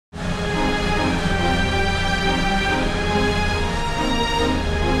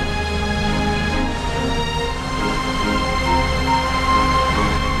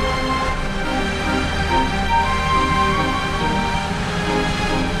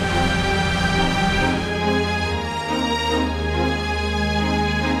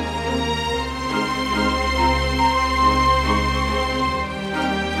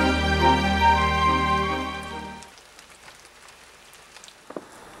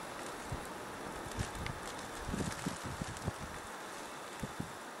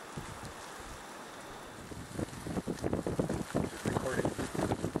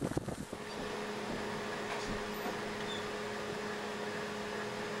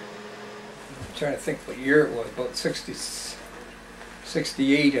trying to think what year it was, about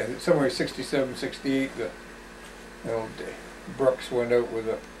 68, I think, somewhere 67, 68, the old Brooks went out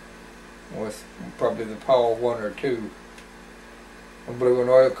with probably the Powell 1 or 2 and blew an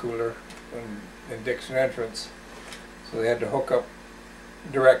oil cooler in Dixon entrance. So they had to hook up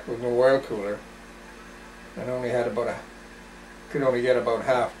direct with no oil cooler and only had could only get about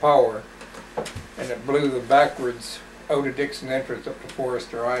half power, and it blew them backwards out of Dixon entrance up to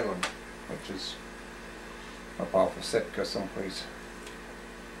Forrester Island, which is up off of Sitka someplace.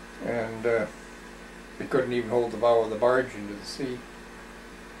 And they couldn't even hold the bow of the barge into the sea.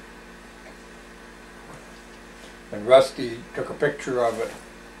 And Rusty took a picture of it.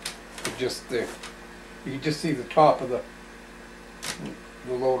 You could just see the top of the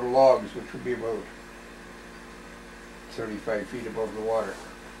load of logs, which would be about 35 feet above the water.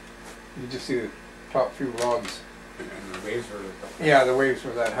 You just see the top few logs. And the waves were... Yeah, the waves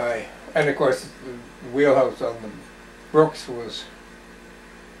were that high. And of course, the wheelhouse on the Brooks was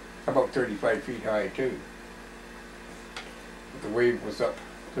about 35 feet high too. But the wave was up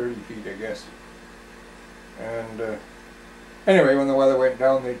 30 feet, I guess. And anyway, when the weather went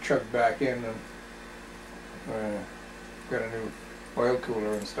down, they chugged back in and got a new oil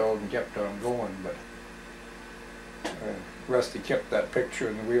cooler installed and kept on going. But Rusty kept that picture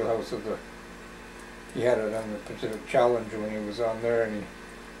in the wheelhouse of he had it on the Pacific Challenge when he was on there, and he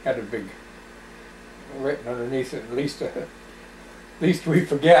had a big written underneath it, at least we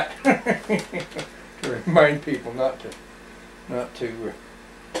forget, to remind people not to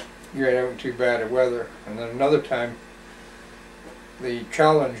get out in too bad of weather. And then another time, the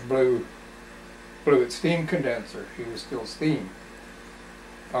Challenge blew its steam condenser. She was still steam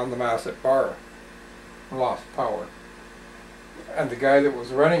on the Masset bar, lost power. And the guy that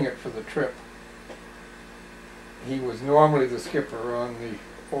was running it for the trip, he was normally the skipper on the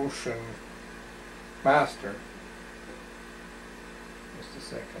Ocean Master. Just a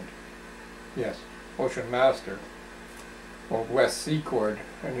second. Yes, Ocean Master, old West Seacord.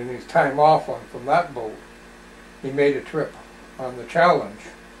 And in his time off from that boat, he made a trip on the Challenge.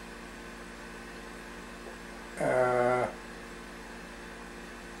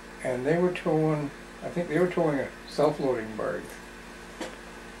 And they were towing, I think they were towing a self-loading barge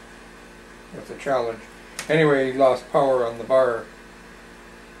with the Challenge. Anyway, he lost power on the bar,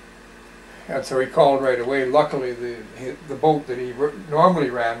 and so he called right away. Luckily, the boat that he normally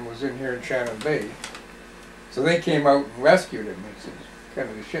ran was in here in Shannon Bay, so they came out and rescued him. He said,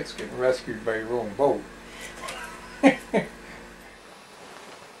 kind of the shit's getting rescued by your own boat.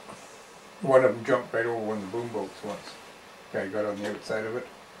 One of them jumped right over one of the boom boats once. The guy got on the outside of it,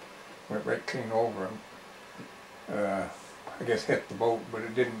 went right clean over him. I guess hit the boat, but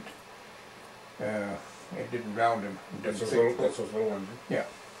it didn't round him. That's those little ones. Yeah.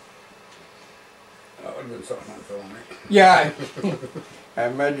 That would have been something on film, right? Yeah, I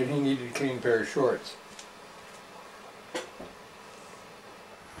imagine he needed a clean pair of shorts.